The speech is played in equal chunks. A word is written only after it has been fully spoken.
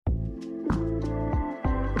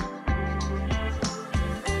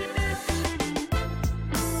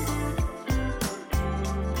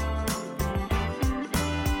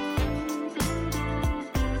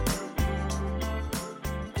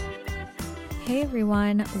Hey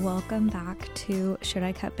everyone, welcome back to Should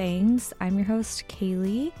I Cut Bangs? I'm your host,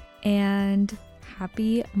 Kaylee, and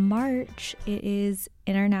happy March. It is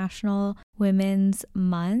International Women's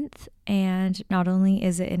Month, and not only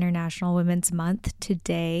is it International Women's Month,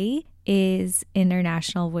 today is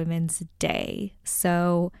International Women's Day.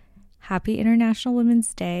 So happy International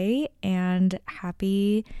Women's Day and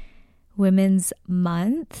happy Women's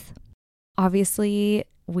Month. Obviously,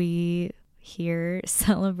 we here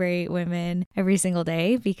celebrate women every single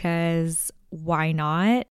day because why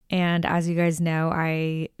not? And as you guys know,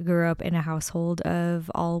 I grew up in a household of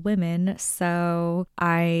all women. So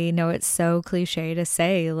I know it's so cliche to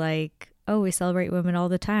say like, oh, we celebrate women all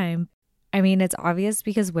the time. I mean, it's obvious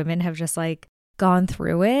because women have just like gone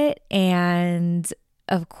through it. And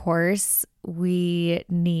of course, we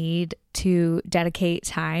need to dedicate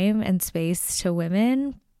time and space to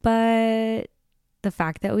women. But the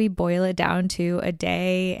fact that we boil it down to a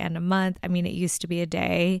day and a month, I mean, it used to be a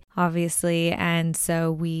day, obviously, and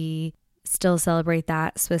so we still celebrate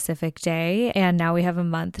that specific day. And now we have a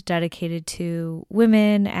month dedicated to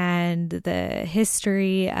women and the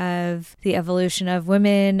history of the evolution of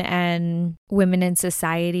women and women in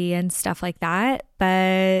society and stuff like that.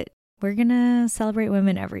 But we're gonna celebrate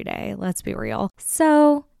women every day, let's be real.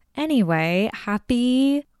 So anyway,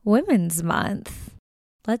 happy Women's Month.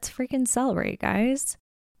 Let's freaking celebrate, guys.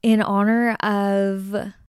 In honor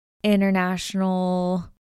of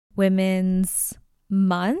International Women's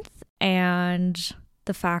Month and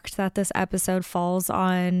the fact that this episode falls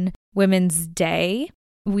on Women's Day,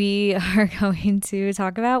 we are going to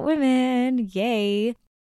talk about women. Yay.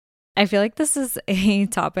 I feel like this is a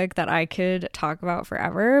topic that I could talk about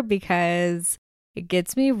forever because it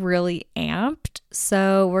gets me really amped.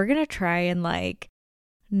 So we're going to try and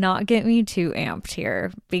not get me too amped here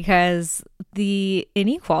because the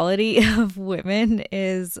inequality of women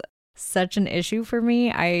is such an issue for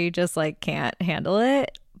me. I just can't handle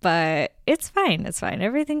it, but it's fine. It's fine.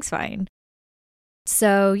 Everything's fine.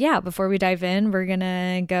 So yeah, before we dive in, we're going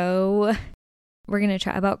to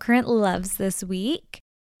chat about current loves this week.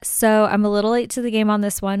 So I'm a little late to the game on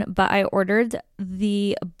this one, but I ordered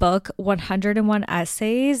the book 101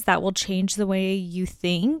 Essays That Will Change the Way You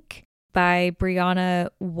Think by Brianna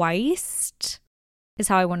Wiest is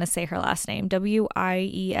how I want to say her last name,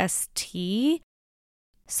 Wiest.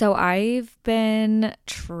 So I've been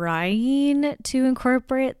trying to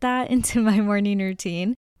incorporate that into my morning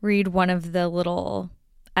routine, read one of the little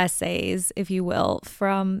essays, if you will,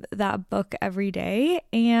 from that book every day.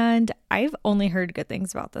 And I've only heard good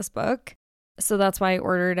things about this book. So that's why I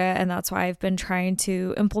ordered it. And that's why I've been trying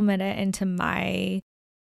to implement it into my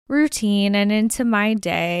routine and into my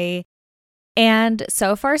day. And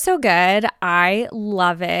so far, so good. I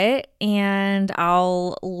love it. And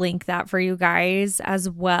I'll link that for you guys as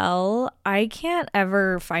well. I can't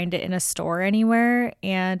ever find it in a store anywhere.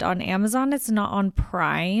 And on Amazon, it's not on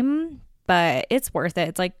Prime, but it's worth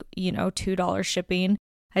it. It's $2 shipping.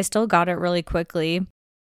 I still got it really quickly.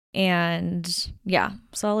 And yeah,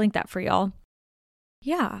 so I'll link that for y'all.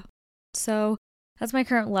 Yeah. So that's my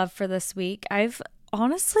current love for this week. I've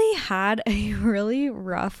honestly had a really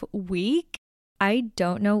rough week. I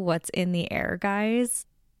don't know what's in the air, guys.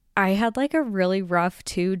 I had a really rough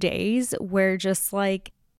 2 days where just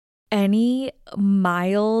any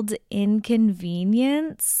mild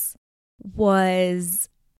inconvenience was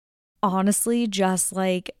honestly just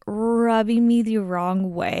rubbing me the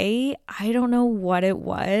wrong way. I don't know what it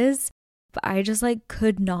was, but I just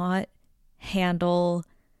could not handle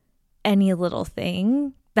any little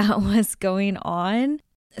thing that was going on.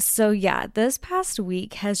 So yeah, this past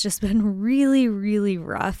week has just been really, really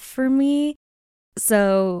rough for me.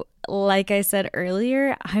 So like I said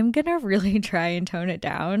earlier, I'm going to really try and tone it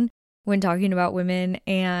down when talking about women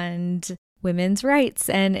and women's rights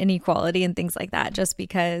and inequality and things like that, just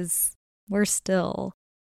because we're still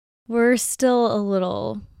a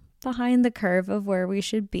little behind the curve of where we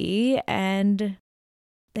should be. And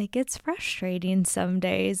it gets frustrating some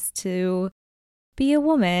days to be a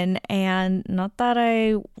woman, and not that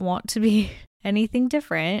I want to be anything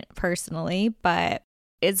different personally, but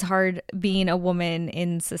it's hard being a woman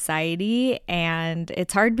in society, and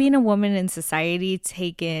it's hard being a woman in society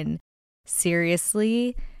taken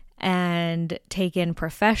seriously and taken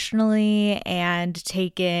professionally and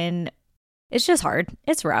it's just hard.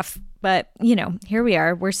 It's rough, but here we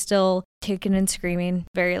are. We're still kicking and screaming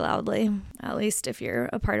very loudly. At least if you're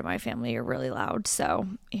a part of my family, you're really loud. So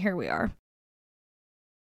here we are.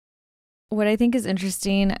 What I think is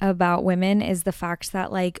interesting about women is the fact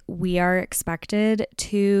that we are expected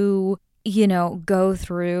to, go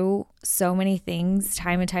through so many things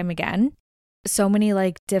time and time again. so many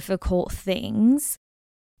like difficult things,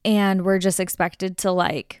 and we're just expected to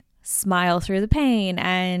like smile through the pain.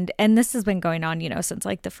 And this has been going on, since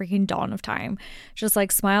like the freaking dawn of time. Just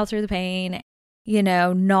like smile through the pain,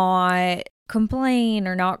 not complain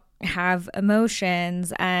or not have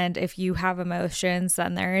emotions. And if you have emotions,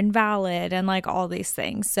 then they're invalid and like all these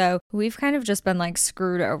things. So we've kind of just been like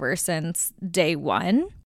screwed over since day one,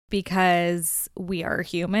 because we are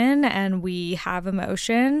human and we have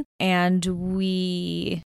emotion, and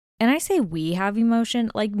I say we have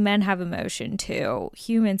emotion, like men have emotion too.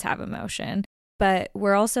 Humans have emotion, but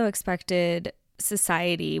we're also expected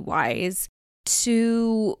society-wise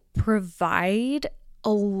to provide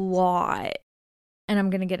a lot. And I'm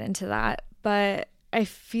going to get into that. But I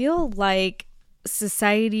feel like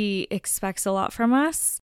society expects a lot from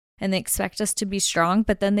us, and they expect us to be strong,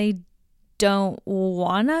 but then they don't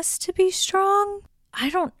want us to be strong. I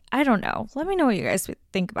don't know. Let me know what you guys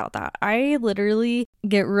think about that. I literally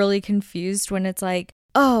get really confused when it's like,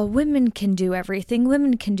 oh, women can do everything.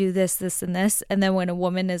 Women can do this, this, and this. And then when a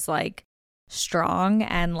woman is like strong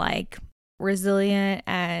and like resilient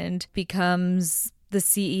and becomes the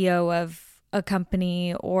CEO of a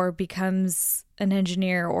company, or becomes an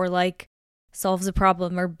engineer, or like solves a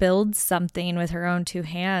problem or builds something with her own two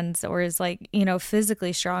hands, or is like,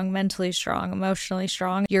 physically strong, mentally strong, emotionally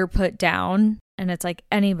strong, you're put down. And it's like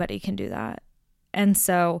anybody can do that. And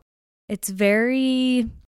so it's very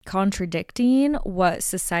contradicting what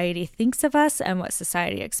society thinks of us and what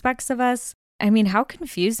society expects of us. I mean, how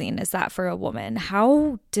confusing is that for a woman?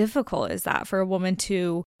 How difficult is that for a woman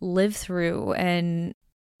to live through? And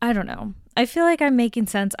I don't know. I feel like I'm making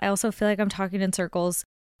sense. I also feel like I'm talking in circles.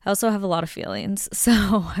 I also have a lot of feelings, so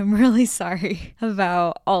I'm really sorry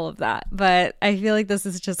about all of that. But I feel like this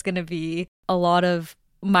is just going to be a lot of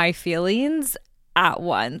my feelings at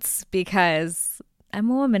once, because I'm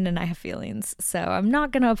a woman and I have feelings. So I'm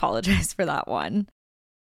not going to apologize for that one.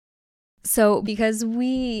 So because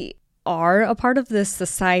we are a part of this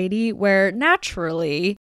society where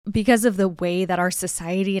naturally, because of the way that our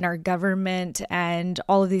society and our government and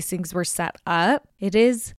all of these things were set up, it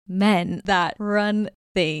is men that run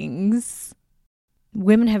things.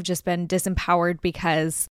 Women have just been disempowered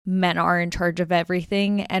because men are in charge of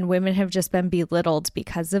everything, and women have just been belittled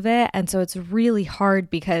because of it. And so it's really hard,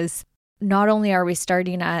 because not only are we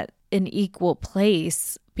starting at an equal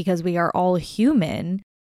place because we are all human,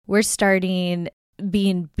 we're starting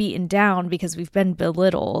being beaten down because we've been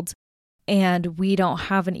belittled, and we don't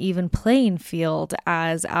have an even playing field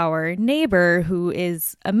as our neighbor who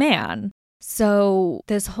is a man. So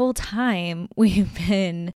this whole time we've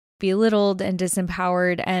been belittled and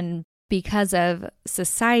disempowered, and because of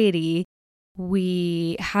society,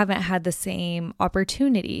 we haven't had the same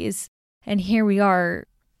opportunities. And here we are,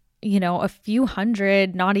 a few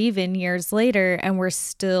hundred, not even years later, and we're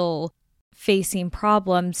still facing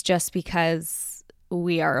problems just because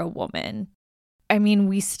we are a woman. I mean,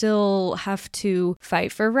 we still have to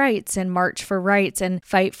fight for rights and march for rights and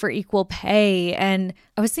fight for equal pay. And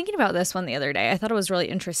I was thinking about this one the other day. I thought it was really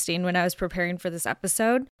interesting when I was preparing for this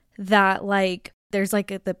episode, that like there's like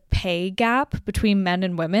the pay gap between men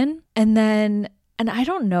and women. And I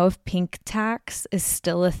don't know if pink tax is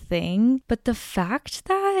still a thing, but the fact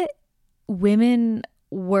that women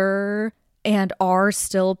were and are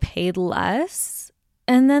still paid less,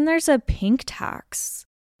 and then there's a pink tax.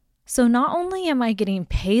 So not only am I getting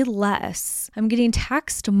paid less, I'm getting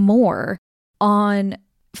taxed more on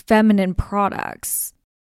feminine products,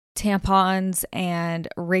 tampons and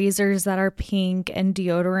razors that are pink, and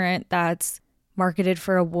deodorant that's marketed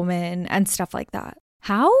for a woman and stuff like that.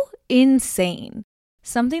 How insane.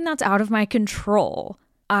 Something that's out of my control,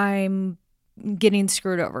 I'm getting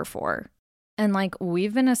screwed over for. And like,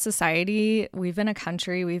 we've been a society, we've been a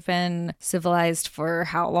country, we've been civilized for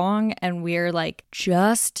how long? And we're like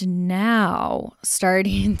just now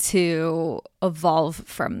starting to evolve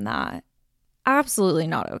from that. Absolutely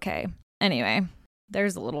not okay. Anyway,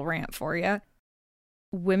 there's a little rant for you.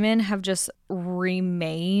 Women have just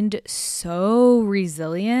remained so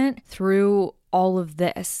resilient through all of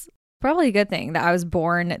this. Probably a good thing that I was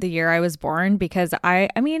born the year I was born, because I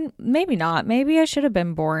mean, maybe not. Maybe I should have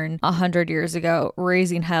been born 100 years ago,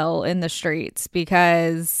 raising hell in the streets,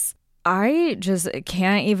 because I just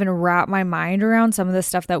can't even wrap my mind around some of the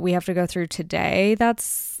stuff that we have to go through today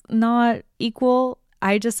that's not equal.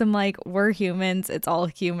 I just am like, we're humans. It's all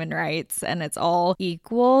human rights and it's all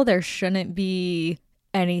equal. There shouldn't be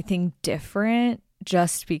anything different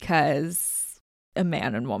just because a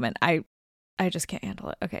man and woman. I just can't handle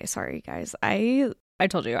it. Okay, sorry guys. I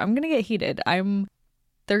told you I'm gonna get heated. I'm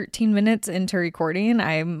 13 minutes into recording.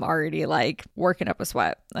 I'm already like working up a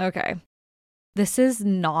sweat. Okay. This is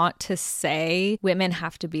not to say women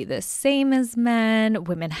have to be the same as men.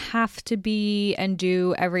 Women have to be and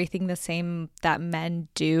do everything the same that men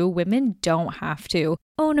do. Women don't have to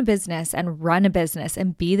own a business and run a business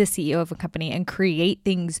and be the CEO of a company and create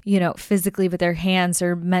things, physically with their hands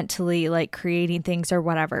or mentally, like creating things or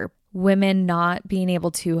whatever. Women not being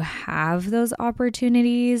able to have those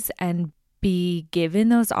opportunities and be given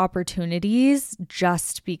those opportunities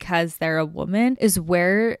just because they're a woman is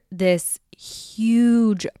where this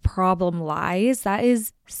huge problem lies. That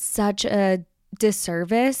is such a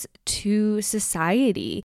disservice to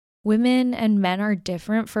society. Women and men are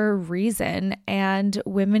different for a reason, and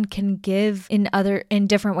women can give in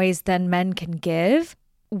different ways than men can give.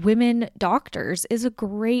 Women doctors is a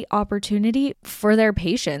great opportunity for their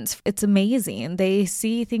patients. It's amazing. They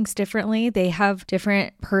see things differently. They have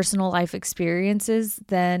different personal life experiences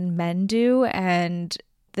than men do, and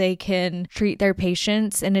they can treat their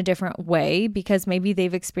patients in a different way because maybe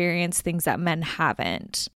they've experienced things that men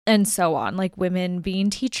haven't, and so on. Like women being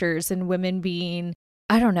teachers and women being,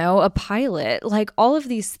 a pilot, like all of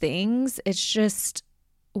these things. It's just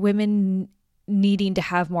women needing to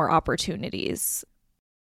have more opportunities.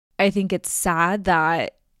 I think it's sad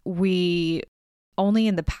that we only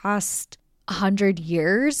in the past 100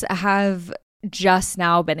 years have just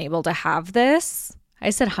now been able to have this. I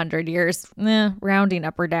said 100 years, rounding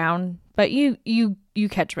up or down, but you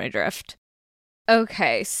catch my drift.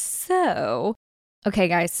 Okay,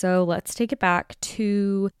 guys, so let's take it back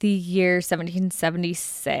to the year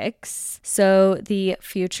 1776. So the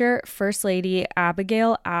future First Lady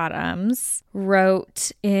Abigail Adams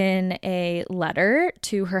wrote in a letter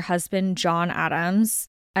to her husband, John Adams.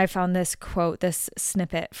 I found this quote, this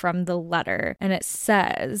snippet from the letter, and it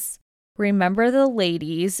says, "Remember the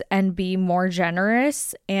ladies and be more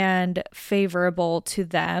generous and favorable to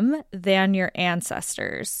them than your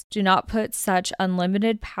ancestors. Do not put such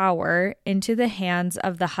unlimited power into the hands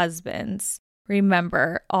of the husbands.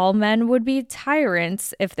 Remember, all men would be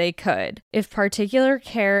tyrants if they could. If particular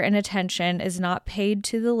care and attention is not paid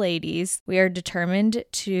to the ladies, we are determined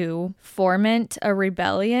to foment a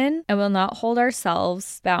rebellion and will not hold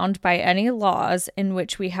ourselves bound by any laws in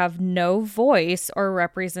which we have no voice or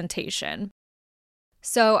representation."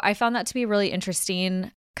 So I found that to be really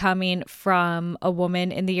interesting coming from a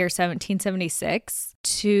woman in the year 1776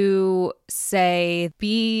 to say,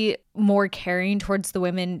 be more caring towards the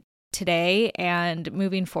women today and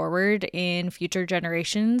moving forward in future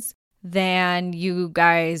generations than you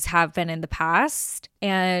guys have been in the past.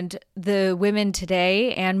 And the women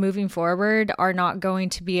today and moving forward are not going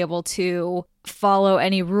to be able to follow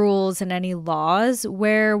any rules and any laws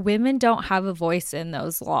where women don't have a voice in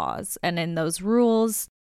those laws and in those rules.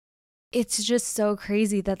 It's just so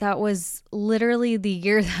crazy that was literally the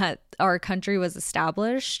year that our country was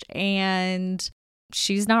established, and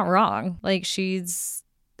she's not wrong. Like, she's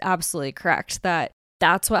absolutely correct that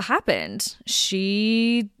that's what happened.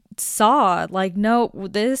 She saw, like, no,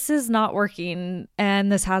 this is not working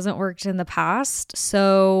and this hasn't worked in the past.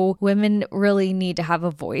 So women really need to have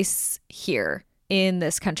a voice here in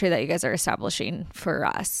this country that you guys are establishing for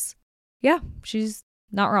us. Yeah, she's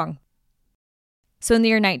not wrong. So in the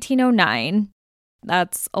year 1909,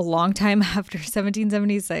 that's a long time after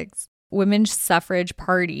 1776, Women's Suffrage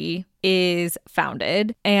Party is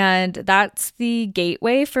founded, and that's the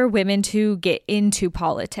gateway for women to get into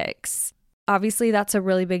politics. Obviously, that's a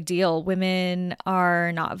really big deal. Women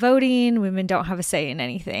are not voting. Women don't have a say in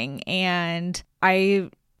anything. And I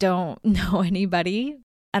don't know anybody.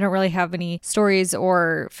 I don't really have any stories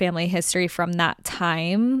or family history from that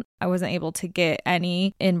time. I wasn't able to get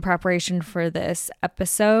any in preparation for this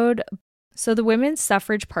episode. So the Women's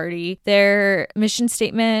Suffrage Party, their mission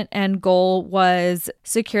statement and goal was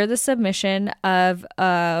secure the submission of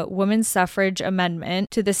a women's suffrage amendment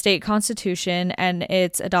to the state constitution and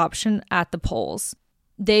its adoption at the polls.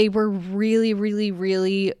 They were really, really,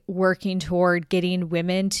 really working toward getting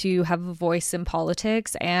women to have a voice in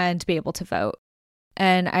politics and be able to vote.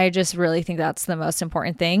 And I just really think that's the most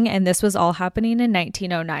important thing. And this was all happening in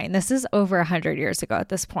 1909. This is over 100 years ago at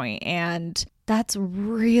this point. And that's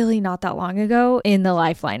really not that long ago in the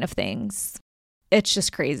lifeline of things. It's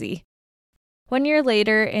just crazy. 1 year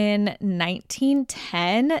later, in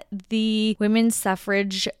 1910, the women's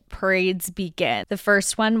suffrage parades begin. The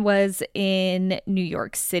first one was in New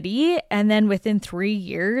York City, and then within 3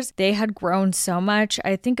 years, they had grown so much.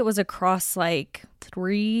 I think it was across like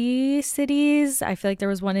 3 cities. I feel like there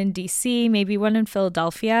was one in DC, maybe one in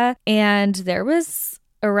Philadelphia, and there was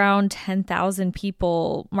around 10,000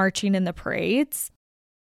 people marching in the parades.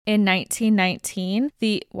 In 1919,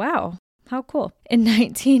 How cool. In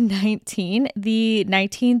 1919, the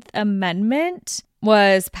 19th Amendment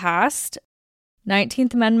was passed.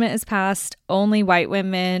 19th Amendment is passed. Only white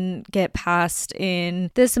women get passed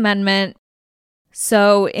in this amendment.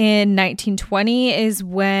 So in 1920 is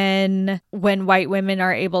when white women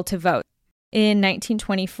are able to vote. In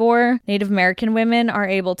 1924, Native American women are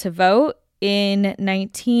able to vote. In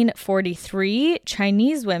 1943,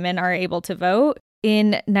 Chinese women are able to vote.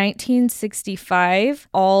 In 1965,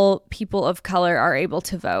 all people of color are able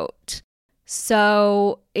to vote.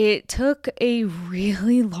 So it took a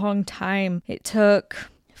really long time. It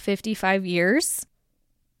took 55 years.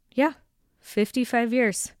 Yeah, 55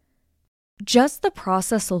 years. Just the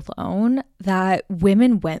process alone that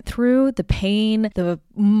women went through, the pain, the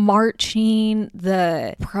marching,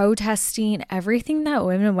 the protesting, everything that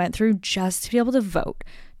women went through just to be able to vote,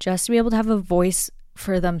 just to be able to have a voice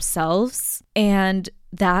for themselves. And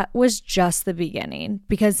that was just the beginning,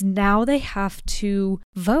 because now they have to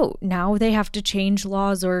vote. Now they have to change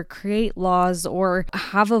laws or create laws or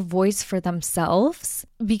have a voice for themselves,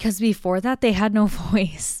 because before that they had no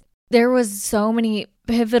voice. There was so many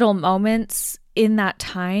pivotal moments in that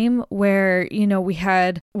time where, we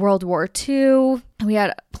had World War II, we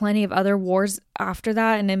had plenty of other wars after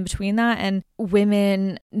that and in between that, and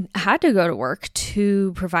women had to go to work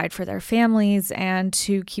to provide for their families and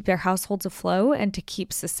to keep their households afloat and to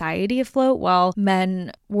keep society afloat while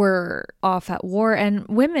men were off at war. And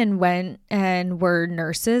women went and were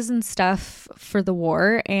nurses and stuff for the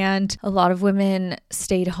war, and a lot of women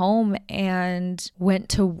stayed home and went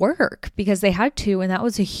to work because they had to, and that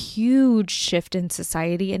was a huge shift in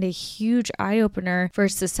society and a huge eye-opener for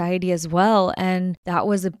society as well. And that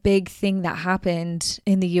was a big thing that happened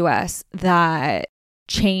in the US that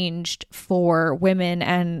changed for women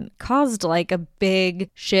and caused like a big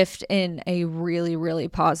shift in a really, really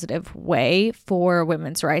positive way for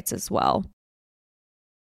women's rights as well.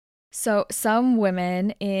 So some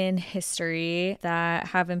women in history that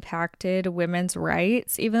have impacted women's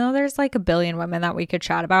rights, even though there's like a billion women that we could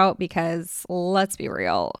chat about, because let's be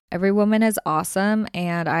real, every woman is awesome.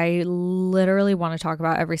 And I literally want to talk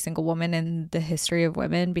about every single woman in the history of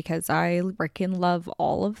women because I freaking love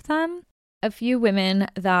all of them. A few women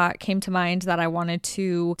that came to mind that I wanted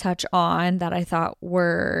to touch on that I thought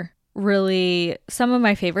were really some of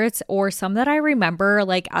my favorites, or some that I remember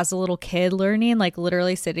like as a little kid learning, like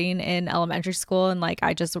literally sitting in elementary school and like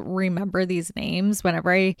I just remember these names.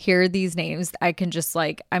 Whenever I hear these names, I can just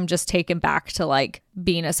like, I'm just taken back to like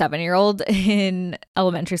being a 7-year-old in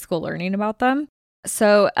elementary school learning about them.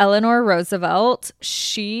 So Eleanor Roosevelt,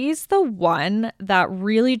 she's the one that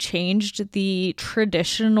really changed the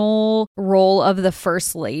traditional role of the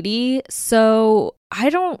first lady. So I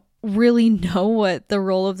don't really know what the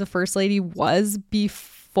role of the first lady was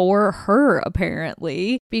before her,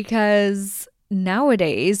 apparently, because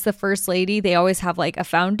nowadays the first lady, they always have like a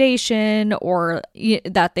foundation or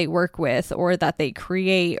that they work with or that they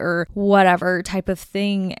create or whatever type of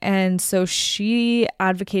thing. And so she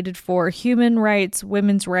advocated for human rights,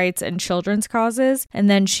 women's rights, and children's causes. And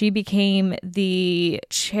then she became the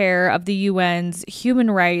chair of the UN's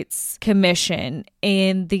Human Rights Commission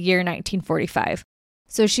in the year 1945.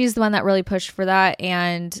 So she's the one that really pushed for that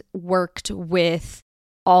and worked with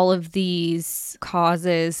all of these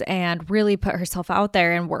causes and really put herself out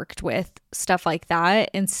there and worked with stuff like that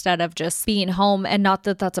instead of just being home. And not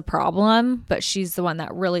that that's a problem, but she's the one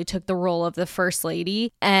that really took the role of the first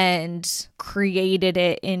lady and created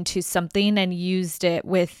it into something and used it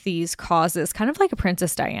with these causes, kind of like a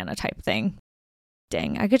Princess Diana type thing.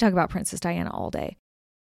 Dang, I could talk about Princess Diana all day.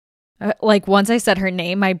 Like once I said her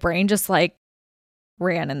name, my brain just like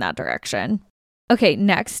ran in that direction. Okay,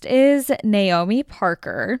 next is Naomi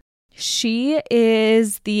Parker. She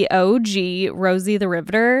is the OG Rosie the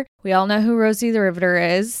Riveter. We all know who Rosie the Riveter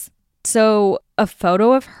is. So a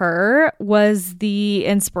photo of her was the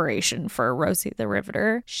inspiration for Rosie the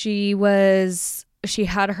Riveter. She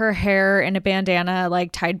had her hair in a bandana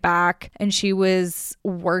like tied back, and she was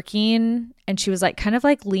working, and she was like kind of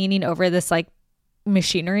like leaning over this like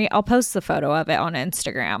machinery. I'll post the photo of it on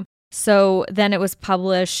Instagram. So then it was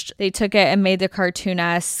published. They took it and made the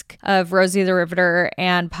cartoonesque of Rosie the Riveter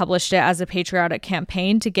and published it as a patriotic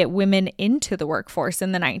campaign to get women into the workforce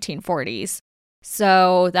in the 1940s.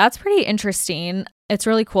 So that's pretty interesting. It's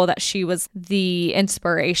really cool that she was the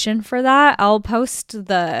inspiration for that. I'll post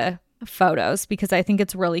the photos because I think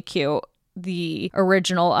it's really cute, the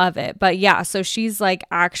original of it. But yeah, so she's like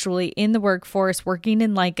actually in the workforce working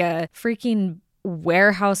in like a freaking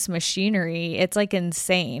warehouse machinery. It's like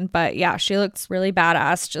insane. But yeah, she looks really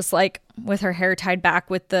badass, just like with her hair tied back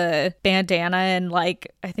with the bandana, and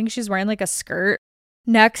like I think she's wearing like a skirt.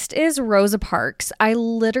 Next is Rosa Parks. I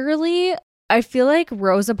feel like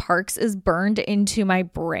Rosa Parks is burned into my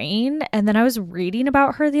brain. And then I was reading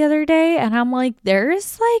about her the other day and I'm like,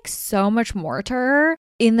 there's like so much more to her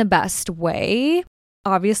in the best way.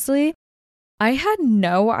 Obviously, I had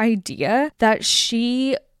no idea that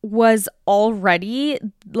she was already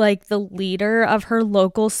like the leader of her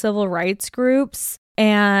local civil rights groups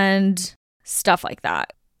and stuff like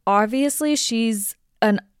that. Obviously, she's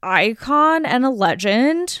an icon and a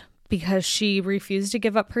legend because she refused to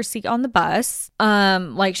give up her seat on the bus.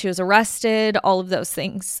 Like she was arrested, all of those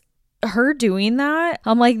things. Her doing that,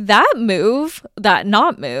 I'm like,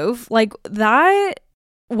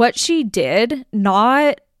 what she did,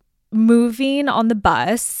 not moving on the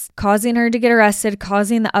bus, causing her to get arrested,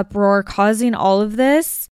 causing the uproar, causing all of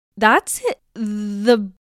this, that's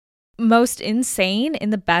the most insane in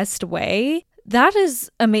the best way. That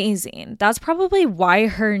is amazing. That's probably why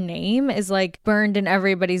her name is like burned in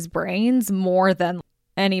everybody's brains more than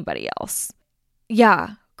anybody else.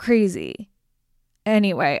 Yeah, crazy.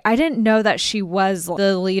 Anyway, I didn't know that she was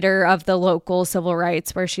the leader of the local civil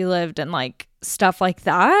rights where she lived and like stuff like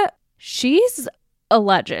that. She's a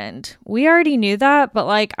legend. We already knew that, but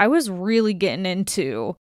like I was really getting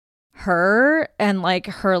into her and like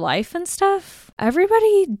her life and stuff.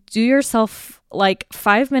 Everybody do yourself like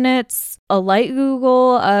 5 minutes, a light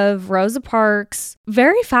Google of Rosa Parks.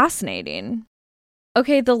 Very fascinating.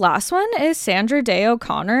 Okay, the last one is Sandra Day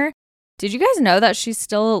O'Connor. Did you guys know that she's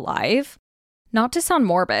still alive? Not to sound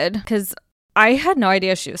morbid, because I had no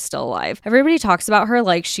idea she was still alive. Everybody talks about her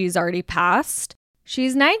like she's already passed.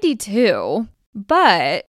 She's 92,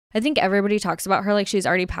 but I think everybody talks about her like she's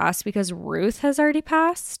already passed because Ruth has already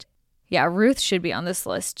passed. Yeah, Ruth should be on this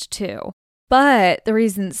list too. But the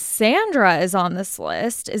reason Sandra is on this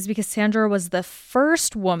list is because Sandra was the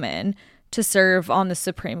first woman to serve on the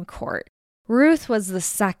Supreme Court. Ruth was the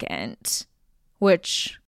second,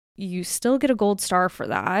 which you still get a gold star for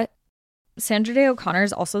that. Sandra Day O'Connor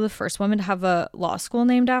is also the first woman to have a law school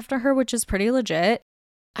named after her, which is pretty legit.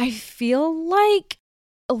 I feel like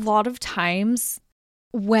a lot of times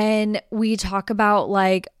when we talk about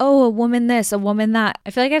like, oh, a woman this, a woman that, I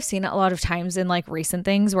feel like I've seen it a lot of times in like recent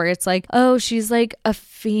things where it's like, oh, she's like a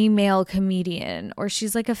female comedian, or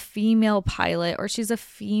she's like a female pilot, or she's a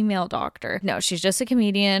female doctor. No, she's just a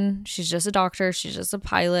comedian. She's just a doctor. She's just a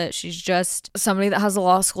pilot. She's just somebody that has a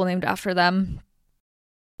law school named after them.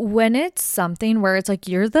 When it's something where it's like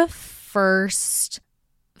you're the first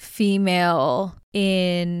female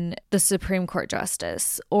in the Supreme Court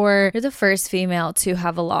justice, or you're the first female to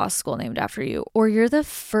have a law school named after you, or you're the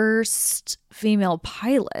first female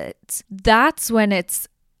pilot, that's when it's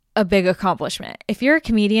a big accomplishment. If you're a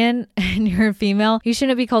comedian and you're a female, you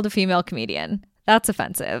shouldn't be called a female comedian. That's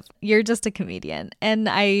offensive. You're just a comedian. And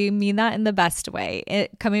I mean that in the best way,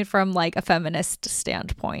 coming from like a feminist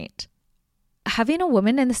standpoint. Having a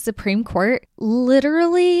woman in the Supreme Court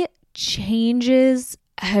literally changes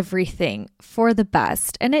everything for the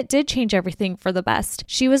best. And it did change everything for the best.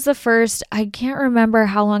 She was the first, I can't remember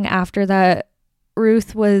how long after that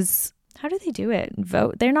Ruth was, how do they do it?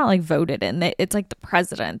 Vote? They're not like voted in. It's like the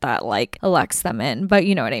president that like elects them in. But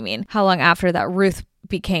you know what I mean? How long after that Ruth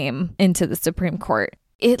became into the Supreme Court.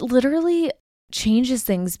 It literally changes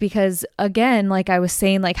things because, again, like I was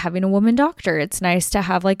saying, like having a woman doctor, it's nice to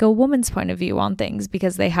have like a woman's point of view on things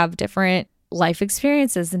because they have different life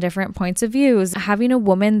experiences and different points of views. Having a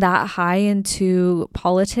woman that high into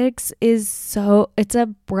politics it's a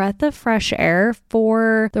breath of fresh air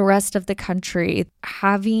for the rest of the country.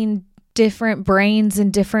 Having different brains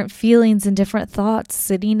and different feelings and different thoughts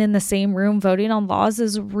sitting in the same room voting on laws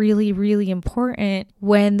is really, really important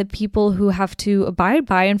when the people who have to abide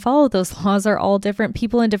by and follow those laws are all different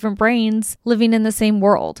people and different brains living in the same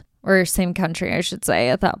world, or same country, I should say,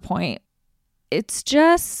 at that point. It's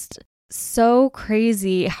just so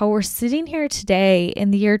crazy how we're sitting here today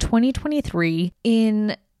in the year 2023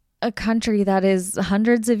 in a country that is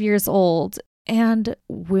hundreds of years old, and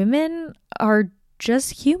women are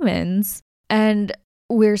just humans and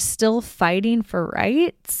we're still fighting for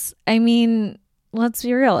rights. I mean, let's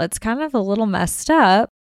be real, it's kind of a little messed up.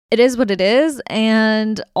 It is what it is.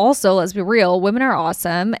 And also, let's be real, women are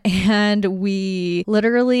awesome and we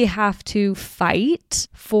literally have to fight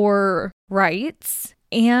for rights,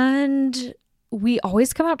 and we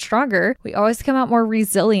always come out stronger. We always come out more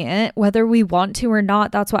resilient, whether we want to or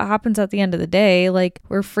not. That's what happens at the end of the day. Like,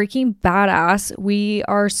 we're freaking badass. We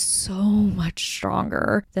are so much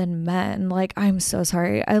stronger than men. Like, I'm so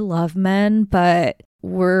sorry. I love men, but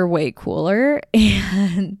we're way cooler.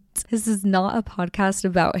 And this is not a podcast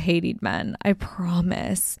about hating men. I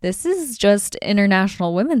promise. This is just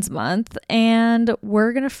International Women's Month and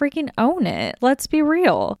we're going to freaking own it. Let's be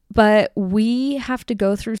real. But we have to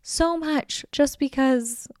go through so much just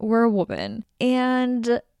because we're a woman.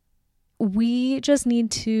 And we just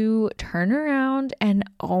need to turn around and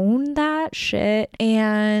own that shit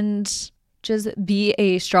and just be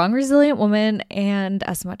a strong, resilient woman. And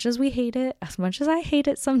as much as we hate it, as much as I hate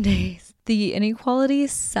it some days, the inequality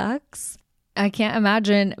sucks. I can't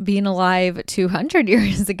imagine being alive 200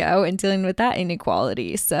 years ago and dealing with that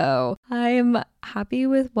inequality. So I'm happy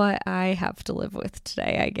with what I have to live with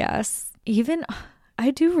today, I guess. I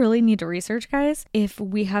do really need to research, guys, if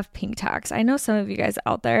we have pink tax. I know some of you guys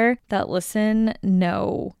out there that listen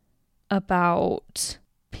know about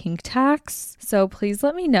pink tax. So please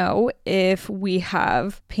let me know if we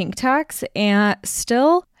have pink tax. And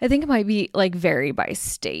still, I think it might be like vary by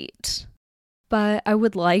state. But I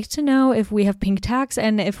would like to know if we have pink tax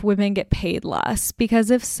and if women get paid less. Because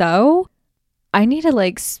if so, I need to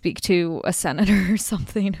like speak to a senator or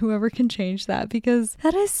something, whoever can change that, because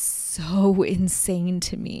that is so insane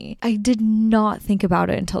to me. I did not think about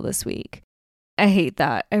it until this week. I hate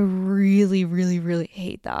that. I really, really, really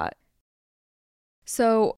hate that.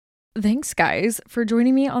 So thanks guys for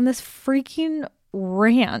joining me on this freaking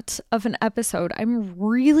rant of an episode. I'm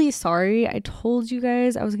really sorry. I told you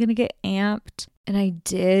guys I was going to get amped and I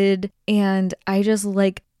did. And I just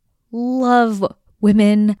like love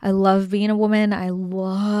women. I love being a woman. I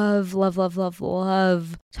love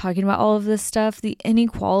talking about all of this stuff. The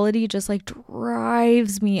inequality just like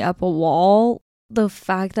drives me up a wall. The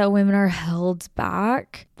fact that women are held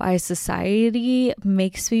back by society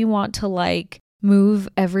makes me want to like move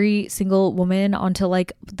every single woman onto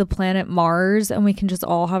like the planet Mars and we can just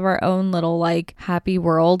all have our own little like happy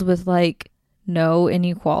world with like no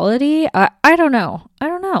inequality. I don't know.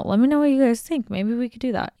 Let me know what you guys think. Maybe we could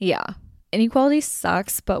do that. Yeah. Inequality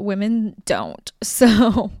sucks, but women don't.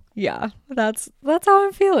 So yeah, that's how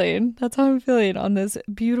I'm feeling. That's how I'm feeling on this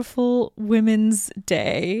beautiful Women's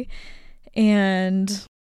Day and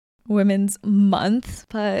Women's Month.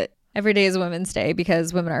 But every day is Women's Day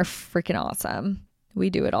because women are freaking awesome. We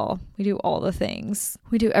do it all. We do all the things.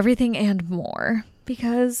 We do everything and more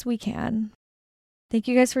because we can. Thank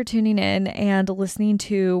you guys for tuning in and listening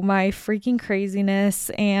to my freaking craziness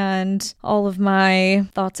and all of my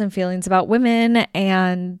thoughts and feelings about women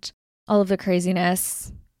and all of the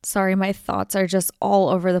craziness. Sorry, my thoughts are just all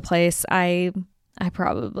over the place. I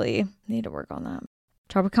probably need to work on that.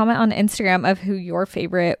 Drop a comment on Instagram of who your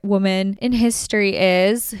favorite woman in history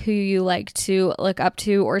is, who you like to look up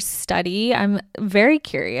to or study. I'm very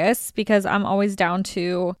curious because I'm always down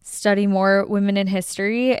to study more women in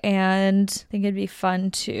history and I think it'd be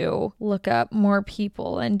fun to look up more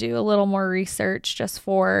people and do a little more research just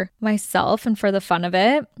for myself and for the fun of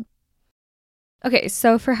it. Okay,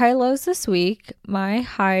 so for high lows this week, my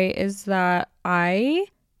high is that I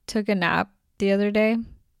took a nap the other day.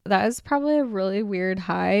 That is probably a really weird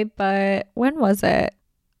high, but when was it?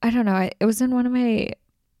 I don't know. It was in one of my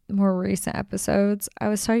more recent episodes. I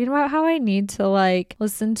was talking about how I need to like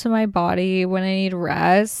listen to my body when I need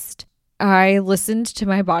rest. I listened to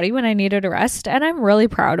my body when I needed a rest and I'm really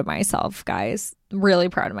proud of myself, guys. Really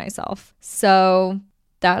proud of myself. So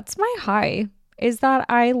that's my high, is that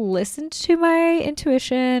I listened to my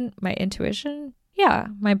intuition. Yeah,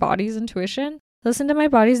 my body's intuition. Listen to my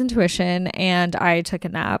body's intuition and I took a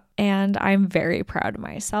nap and I'm very proud of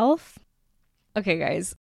myself. Okay,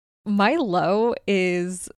 guys, my low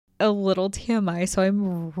is a little TMI, so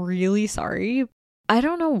I'm really sorry. I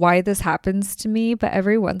don't know why this happens to me, but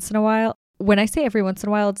every once in a while, when I say every once in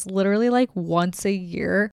a while, it's literally like once a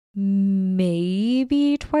year,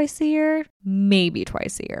 maybe twice a year.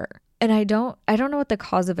 And I don't know what the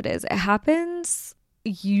cause of it is. It happens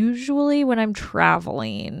usually when I'm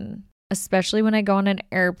traveling, especially when I go on an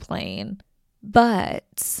airplane.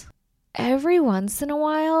 But every once in a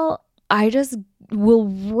while, I just will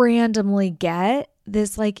randomly get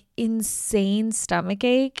this like insane stomach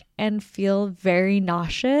ache and feel very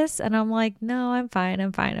nauseous. And I'm like, no, I'm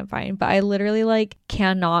fine. But I literally like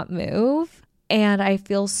cannot move and I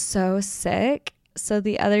feel so sick. So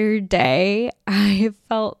the other day I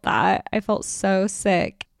felt that. I felt so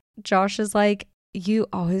sick. Josh is like, you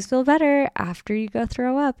always feel better after you go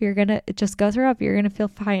throw up. You're gonna just go throw up. You're gonna feel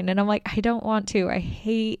fine. And I'm like, I don't want to. I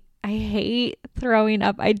hate throwing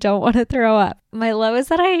up. I don't want to throw up. My low is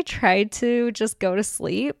that I tried to just go to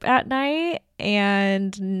sleep at night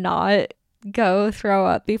and not go throw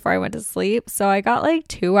up before I went to sleep. So I got like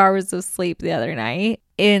 2 hours of sleep the other night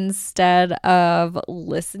instead of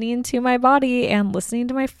listening to my body and listening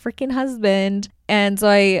to my freaking husband. And so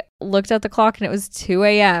I looked at the clock and it was 2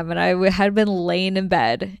 a.m. and I had been laying in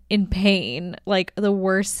bed in pain, like the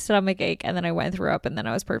worst stomach ache. And then I went through up and then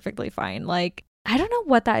I was perfectly fine. Like, I don't know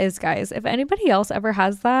what that is, guys. If anybody else ever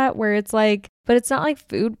has that where it's like, but it's not like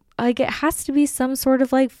food, like it has to be some sort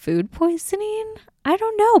of like food poisoning. I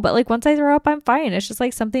don't know, but like once I throw up, I'm fine. It's just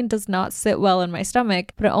like something does not sit well in my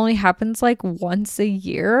stomach, but it only happens like once a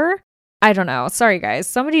year. I don't know. Sorry, guys.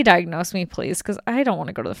 Somebody diagnose me, please, because I don't want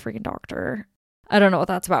to go to the freaking doctor. I don't know what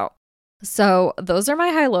that's about. So those are my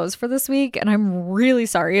high lows for this week. And I'm really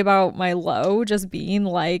sorry about my low just being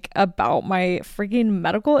like about my freaking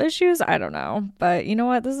medical issues. I don't know. But you know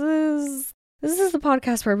what? This is the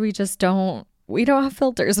podcast where we don't have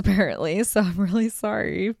filters apparently. So I'm really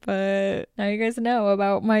sorry. But now you guys know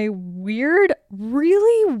about my weird,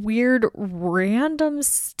 really weird, random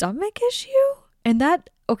stomach issue. And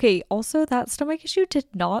also that stomach issue did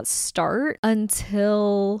not start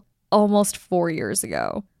until almost 4 years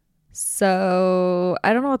ago. So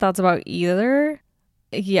I don't know what that's about either.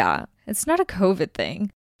 Yeah, it's not a COVID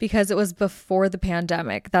thing because it was before the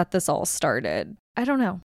pandemic that this all started. I don't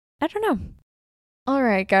know. All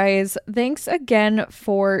right, guys, thanks again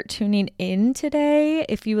for tuning in today.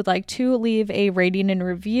 If you would like to leave a rating and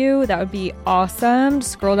review, that would be awesome.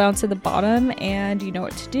 Just scroll down to the bottom and you know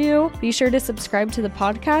what to do. Be sure to subscribe to the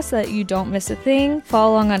podcast so that you don't miss a thing.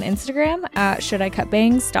 Follow along on Instagram at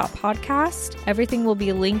shouldicutbangs.podcast. Everything will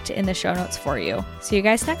be linked in the show notes for you. See you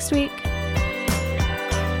guys next week.